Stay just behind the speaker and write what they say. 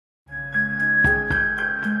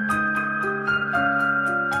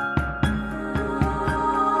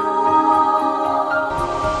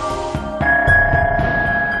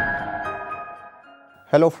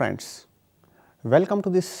Hello friends, welcome to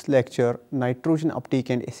this lecture Nitrogen Uptake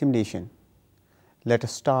and Assimilation. Let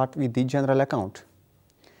us start with the general account.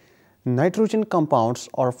 Nitrogen compounds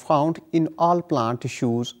are found in all plant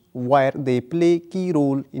tissues where they play key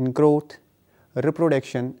role in growth,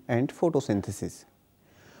 reproduction and photosynthesis.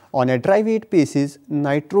 On a dry weight basis,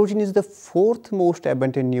 nitrogen is the fourth most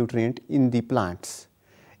abundant nutrient in the plants.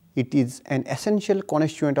 It is an essential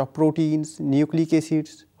constituent of proteins, nucleic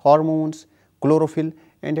acids, hormones, chlorophyll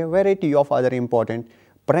and a variety of other important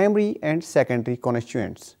primary and secondary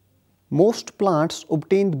constituents. Most plants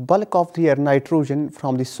obtain the bulk of their nitrogen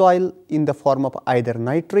from the soil in the form of either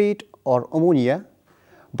nitrate or ammonia,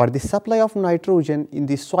 but the supply of nitrogen in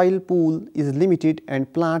the soil pool is limited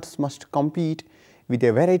and plants must compete with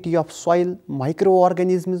a variety of soil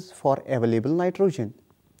microorganisms for available nitrogen.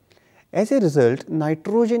 As a result,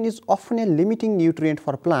 nitrogen is often a limiting nutrient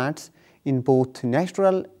for plants in both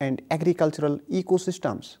natural and agricultural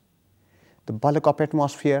ecosystems. The bulk of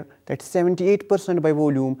atmosphere, that's 78% by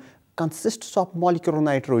volume, consists of molecular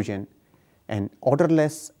nitrogen, an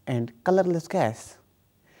odorless and colorless gas.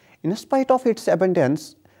 In spite of its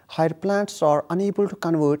abundance, higher plants are unable to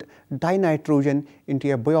convert dinitrogen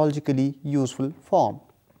into a biologically useful form.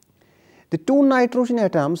 The two nitrogen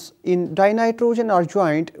atoms in dinitrogen are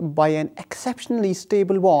joined by an exceptionally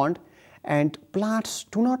stable bond, and plants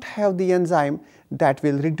do not have the enzyme that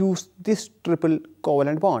will reduce this triple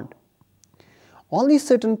covalent bond. Only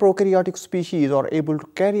certain prokaryotic species are able to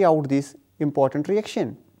carry out this important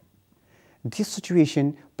reaction. This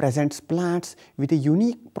situation presents plants with a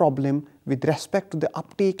unique problem with respect to the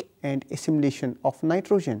uptake and assimilation of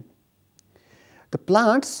nitrogen. The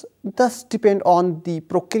plants thus depend on the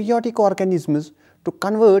prokaryotic organisms to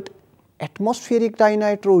convert atmospheric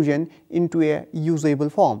dinitrogen into a usable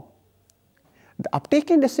form. The uptake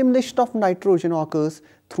and assimilation of nitrogen occurs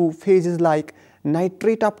through phases like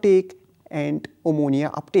nitrate uptake and ammonia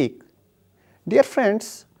uptake. Dear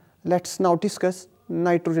friends, let's now discuss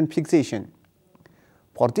nitrogen fixation.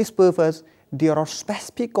 For this purpose, there are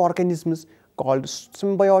specific organisms called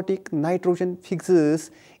symbiotic nitrogen fixers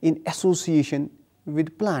in association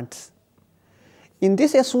with plants. In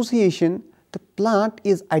this association, the plant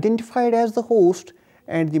is identified as the host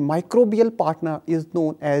and the microbial partner is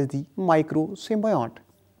known as the microsymbiont.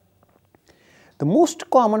 The most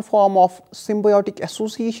common form of symbiotic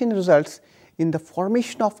association results in the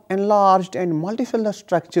formation of enlarged and multicellular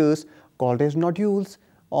structures called as nodules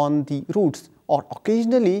on the roots or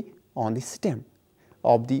occasionally on the stem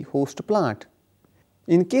of the host plant.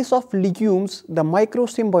 In case of legumes, the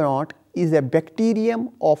microsymbiont is a bacterium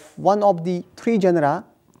of one of the three genera,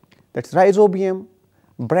 that's Rhizobium,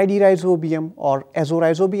 Bradyrhizobium or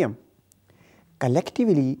Azorhizobium.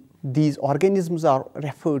 Collectively, these organisms are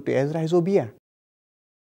referred to as rhizobia.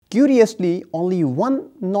 Curiously, only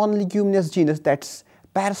one non-leguminous genus, that's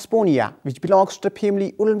Parasponia, which belongs to the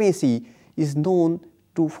family Ulmaceae, is known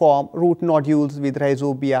to form root nodules with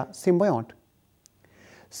rhizobia symbiont.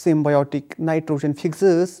 Symbiotic nitrogen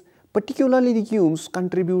fixers, particularly legumes,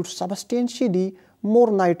 contribute substantially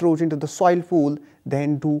more nitrogen to the soil pool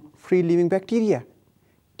than do free-living bacteria.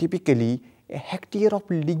 Typically, a hectare of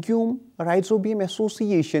legume rhizobium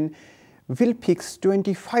association will fix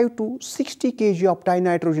 25 to 60 kg of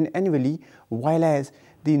dinitrogen annually, while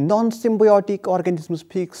the non-symbiotic organisms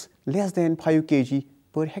fix less than 5 kg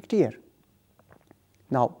per hectare.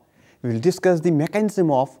 Now, we will discuss the mechanism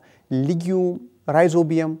of legume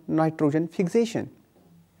rhizobium nitrogen fixation.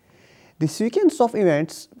 The sequence of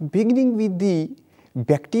events beginning with the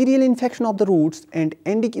bacterial infection of the roots and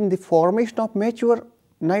ending in the formation of mature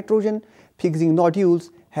nitrogen fixing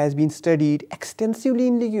nodules has been studied extensively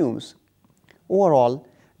in legumes. Overall,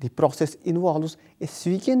 the process involves a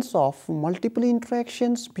sequence of multiple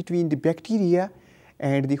interactions between the bacteria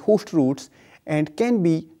and the host roots and can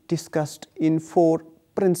be discussed in four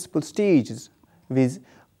principal stages, viz.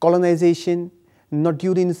 Colonization,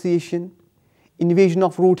 nodule initiation, invasion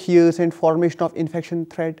of root hairs and formation of infection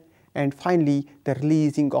thread, and finally the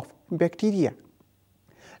releasing of bacteria.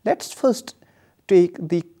 Let's first take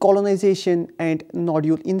the colonization and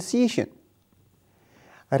nodule initiation.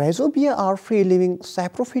 Rhizobia are free-living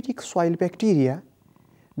saprophytic soil bacteria.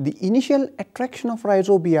 The initial attraction of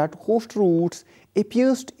rhizobia to host roots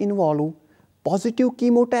appears to involve positive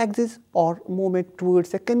chemotaxis or movement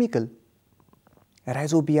towards a chemical.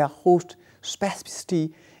 Rhizobia host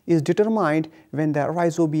specificity is determined when the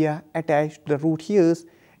rhizobia attach to the root hairs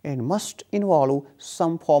and must involve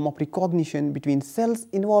some form of recognition between cells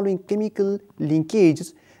involving chemical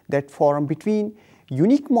linkages that form between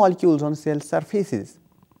unique molecules on cell surfaces.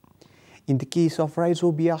 In the case of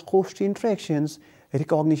rhizobia host interactions,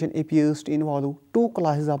 recognition appears to involve two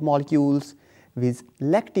classes of molecules with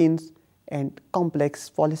lectins and complex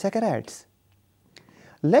polysaccharides.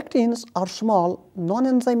 Lectins are small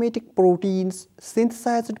non-enzymatic proteins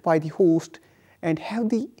synthesized by the host and have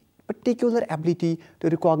the particular ability to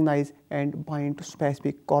recognize and bind to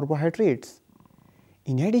specific carbohydrates.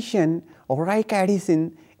 In addition,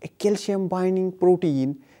 ricadhesin, a calcium-binding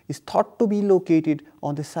protein, is thought to be located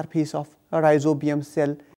on the surface of a rhizobium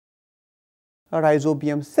cell. A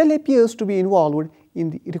rhizobium cell appears to be involved in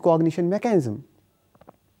the recognition mechanism.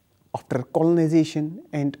 After colonization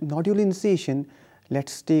and nodulization,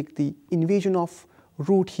 let's take the invasion of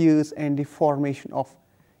root hairs and the formation of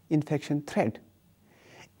infection thread.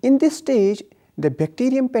 In this stage, the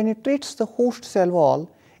bacterium penetrates the host cell wall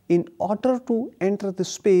in order to enter the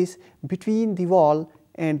space between the wall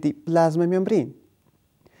and the plasma membrane.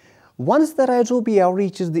 Once the rhizobia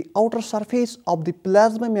reaches the outer surface of the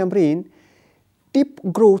plasma membrane, tip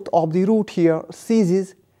growth of the root hair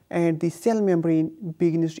ceases and the cell membrane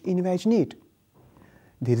begins to invaginate.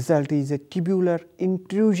 The result is a tubular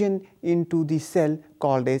intrusion into the cell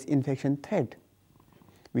called as infection thread,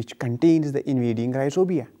 which contains the invading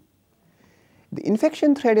rhizobia. The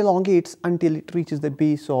infection thread elongates until it reaches the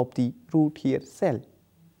base of the root hair cell.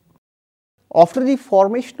 After the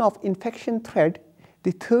formation of infection thread,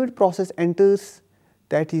 the third process enters,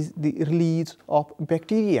 that is the release of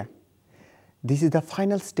bacteria. This is the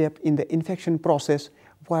final step in the infection process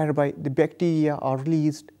whereby the bacteria are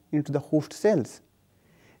released into the host cells.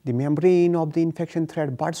 The membrane of the infection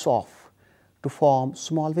thread buds off to form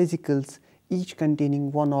small vesicles, each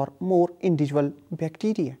containing one or more individual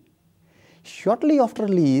bacteria. Shortly after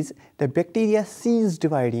release, the bacteria cease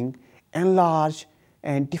dividing, enlarge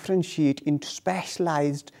and differentiate into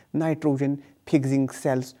specialized nitrogen-fixing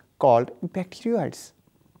cells called bacteroids.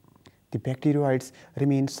 The bacteroids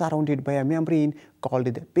remain surrounded by a membrane called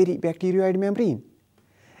the peribacterioid membrane.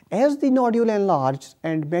 As the nodule enlarges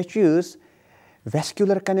and matures,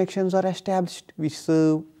 vascular connections are established which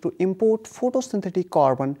serve to import photosynthetic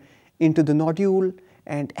carbon into the nodule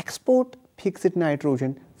and export fixed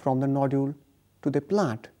nitrogen from the nodule to the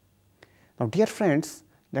plant. Now, dear friends,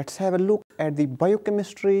 let's have a look at the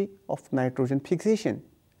biochemistry of nitrogen fixation.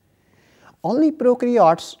 Only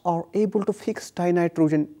prokaryotes are able to fix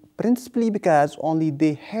dinitrogen principally because only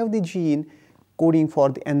they have the gene coding for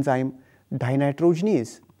the enzyme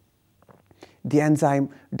dinitrogenase. The enzyme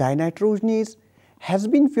dinitrogenase has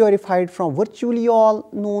been verified from virtually all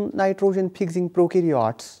known nitrogen fixing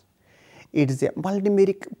prokaryotes. It is a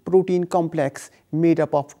multimeric protein complex made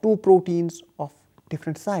up of two proteins of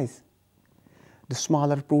different size. The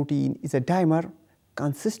smaller protein is a dimer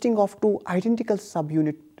consisting of two identical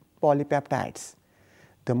subunit polypeptides.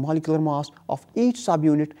 The molecular mass of each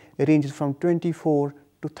subunit ranges from 24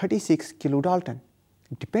 to 36 kilodalton,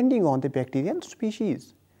 depending on the bacterial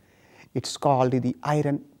species. It's called the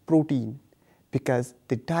iron protein because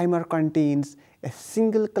the dimer contains a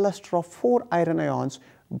single cluster of 4 iron ions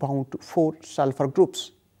bound to 4 sulfur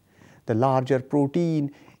groups. The larger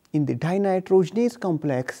protein in the dinitrogenase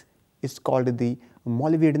complex is called the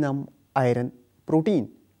molybdenum iron protein.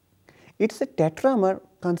 It's a tetramer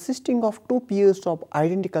consisting of 2 pairs of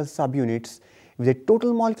identical subunits with a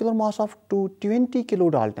total molecular mass of 220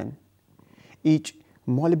 kilodalton. Each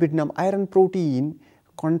molybdenum iron protein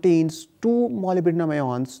contains 2 molybdenum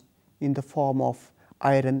ions in the form of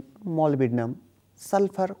iron molybdenum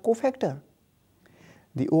sulfur cofactor.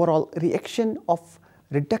 The overall reaction of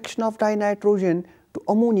reduction of dinitrogen to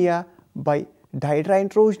ammonia by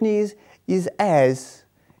dihydrogenase is as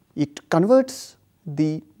it converts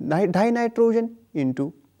the dinitrogen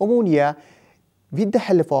into ammonia with the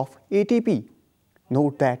help of ATP.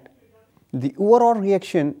 Note that the overall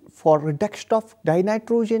reaction for reduction of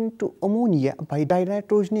dinitrogen to ammonia by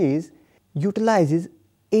dihydrogenase utilizes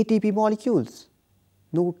ATP molecules.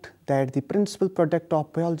 Note that the principal product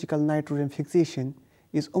of biological nitrogen fixation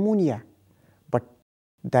is ammonia, but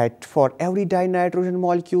that for every dinitrogen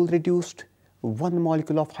molecule reduced, 1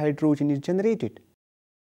 molecule of hydrogen is generated.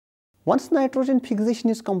 Once nitrogen fixation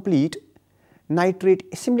is complete, nitrate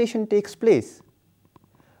assimilation takes place.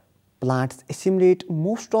 Plants assimilate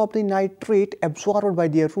most of the nitrate absorbed by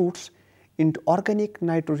their roots into organic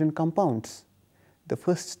nitrogen compounds. The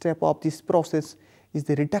first step of this process is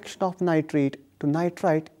the reduction of nitrate to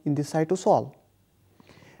nitrite in the cytosol.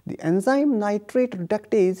 The enzyme nitrate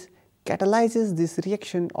reductase catalyzes this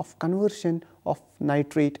reaction of conversion of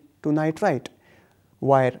nitrate to nitrite,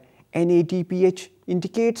 where NADPH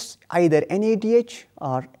indicates either NADH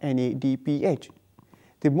or NADPH.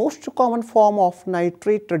 The most common form of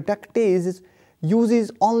nitrate reductase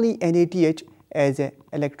uses only NADH as an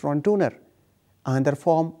electron donor, Another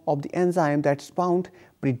form of the enzyme that's found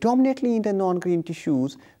predominantly in the non-green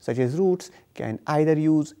tissues such as roots can either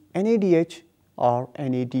use NADH or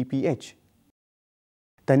NADPH.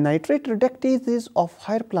 The nitrate reductases of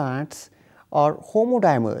higher plants are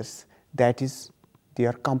homodimers, that is, they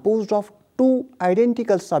are composed of two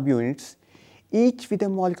identical subunits, each with a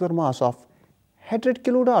molecular mass of 100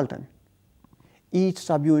 kilodalton. Each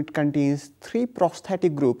subunit contains three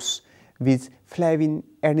prosthetic groups with flavin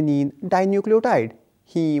adenine dinucleotide,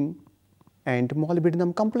 heme, and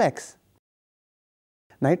molybdenum complex.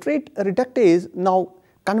 Nitrate reductase now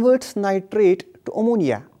converts nitrate to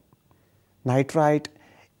ammonia. Nitrite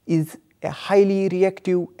is a highly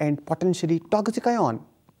reactive and potentially toxic ion.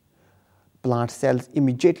 Plant cells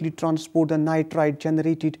immediately transport the nitrite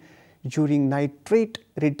generated during nitrate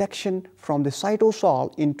reduction from the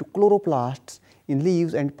cytosol into chloroplasts in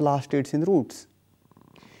leaves and plastids in roots.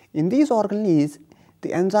 In these organelles,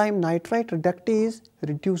 the enzyme nitrite reductase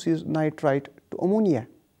reduces nitrite to ammonia.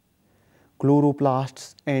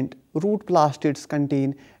 Chloroplasts and root plastids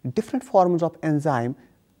contain different forms of enzyme,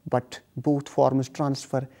 but both forms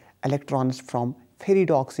transfer electrons from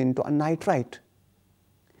ferredoxin to a nitrite.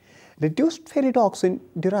 Reduced ferredoxin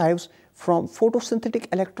derives from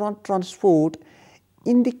photosynthetic electron transport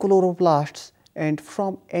in the chloroplasts and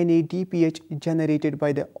from NADPH generated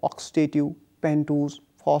by the oxidative pentose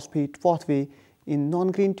phosphate pathway in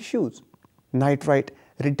non-green tissues. Nitrite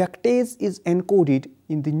reductase is encoded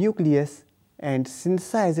in the nucleus and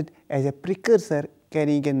synthesized as a precursor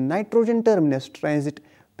carrying a nitrogen terminus transit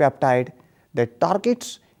peptide that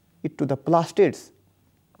targets it to the plastids.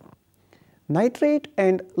 Nitrate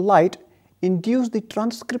and light induce the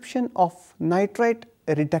transcription of nitrite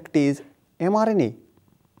reductase mRNA.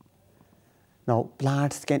 Now,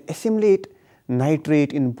 plants can assimilate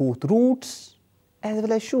nitrate in both roots as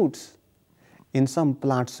well as shoots. In some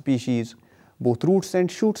plant species, both roots and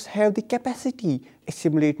shoots have the capacity to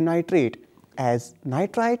assimilate nitrate as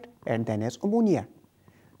nitrite and then as ammonia.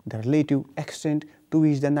 The relative extent to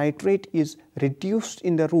which the nitrate is reduced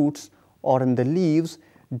in the roots or in the leaves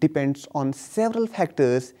depends on several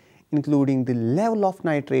factors, including the level of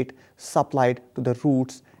nitrate supplied to the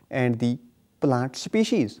roots and the plant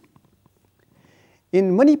species.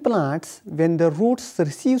 In many plants, when the roots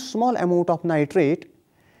receive small amount of nitrate,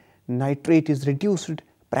 nitrate is reduced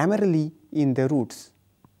primarily in the roots.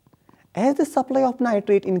 As the supply of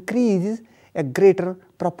nitrate increases, a greater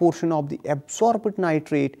proportion of the absorbed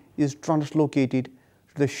nitrate is translocated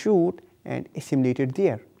to the shoot and assimilated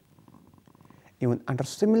there. Even under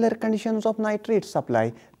similar conditions of nitrate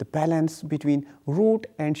supply, the balance between root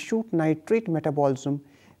and shoot nitrate metabolism,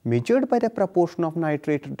 measured by the proportion of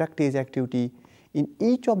nitrate reductase activity in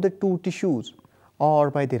each of the two tissues,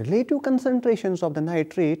 or by the relative concentrations of the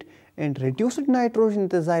nitrate and reduced nitrogen in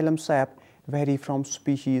the xylem sap, vary from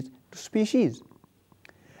species to species.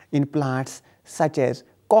 In plants such as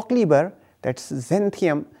cockleber, that's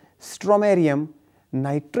Xanthium, Stromarium,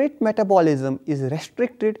 nitrate metabolism is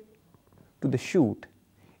restricted to the shoot.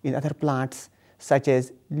 In other plants such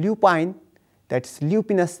as lupine, that's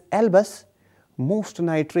Lupinus albus, most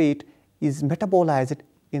nitrate is metabolized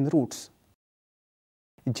in roots.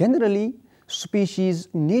 Generally, species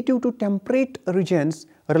native to temperate regions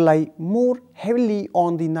rely more heavily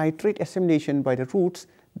on the nitrate assimilation by the roots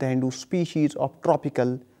than do species of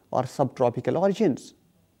tropical or subtropical origins.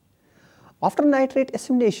 After nitrate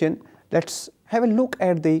assimilation, let's have a look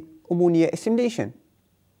at the ammonia assimilation.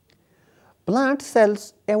 Plant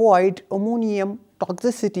cells avoid ammonium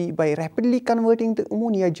toxicity by rapidly converting the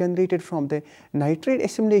ammonia generated from the nitrate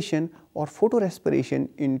assimilation or photorespiration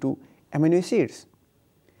into amino acids.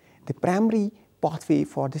 The primary pathway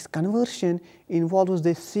for this conversion involves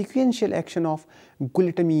the sequential action of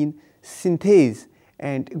glutamine synthase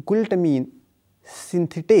and glutamine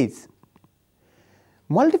synthetase,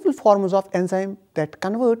 multiple forms of enzyme that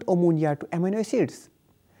convert ammonia to amino acids.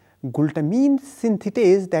 Glutamine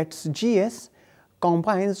synthetase, that's GS,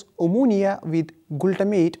 combines ammonia with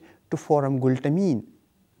glutamate to form glutamine.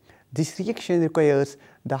 This reaction requires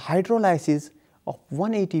the hydrolysis of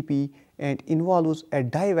 1 ATP and involves a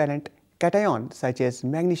divalent cation such as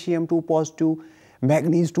magnesium 2 positive,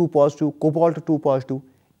 manganese 2 positive, cobalt 2 positive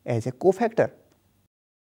as a cofactor.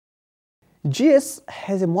 GS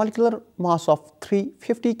has a molecular mass of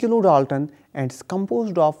 350 kilodalton and is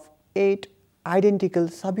composed of 8 identical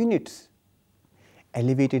subunits.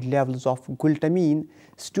 Elevated levels of glutamine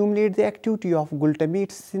stimulate the activity of glutamate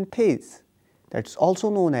synthase, that's also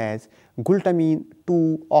known as glutamine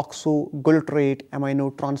 2-oxoglutarate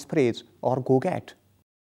aminotransferase or GOGAT.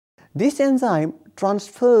 This enzyme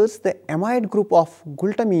transfers the amide group of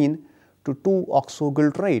glutamine to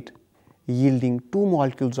 2-oxoglutarate, yielding 2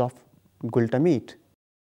 molecules of glutamate.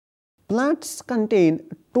 Plants contain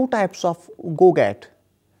 2 types of GOGAT.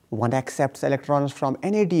 One accepts electrons from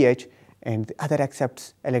NADH and the other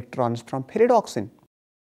accepts electrons from pyridoxine.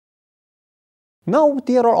 Now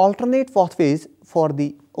there are alternate pathways for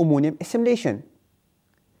the ammonium assimilation.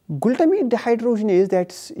 Glutamate dehydrogenase,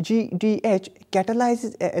 that's GDH,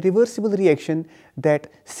 catalyzes a reversible reaction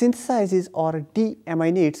that synthesizes or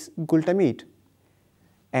deaminates glutamate.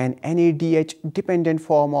 An NADH dependent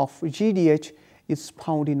form of GDH is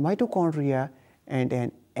found in mitochondria and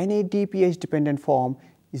an NADPH dependent form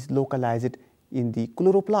is localized in the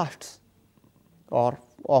chloroplasts or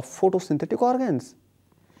of photosynthetic organs.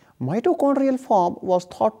 Mitochondrial form was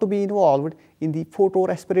thought to be involved in the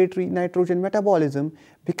photorespiratory nitrogen metabolism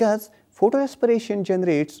because photorespiration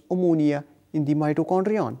generates ammonia in the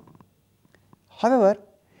mitochondrion. However,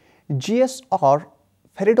 GS or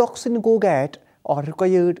pyridoxine GOGAT are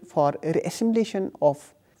required for reassimilation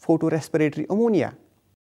of photorespiratory ammonia.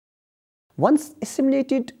 Once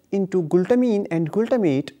assimilated into glutamine and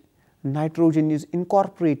glutamate, nitrogen is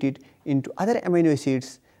incorporated into other amino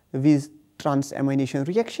acids with transamination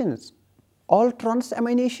reactions. All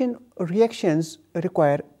transamination reactions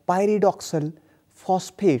require pyridoxal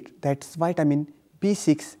phosphate, that's vitamin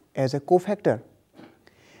B6, as a cofactor.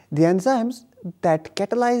 The enzymes that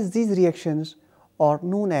catalyze these reactions are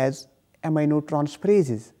known as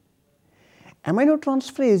aminotransferases.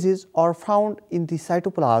 Aminotransferases are found in the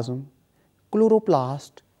cytoplasm,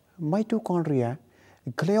 chloroplast, mitochondria,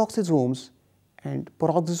 glyoxysomes, and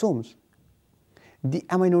peroxisomes. The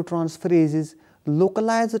aminotransferases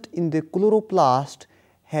localized in the chloroplast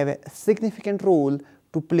have a significant role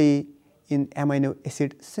to play in amino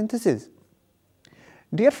acid synthesis.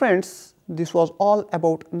 Dear friends, this was all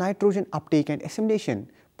about nitrogen uptake and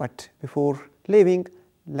assimilation. But before leaving,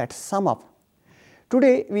 let's sum up.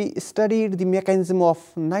 Today we studied the mechanism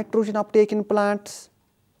of nitrogen uptake in plants,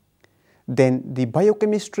 then the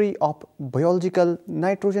biochemistry of biological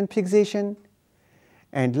nitrogen fixation,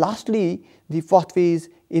 and lastly the pathways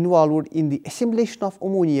involved in the assimilation of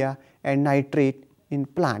ammonia and nitrate in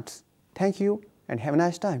plants. Thank you and have a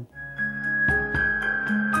nice time.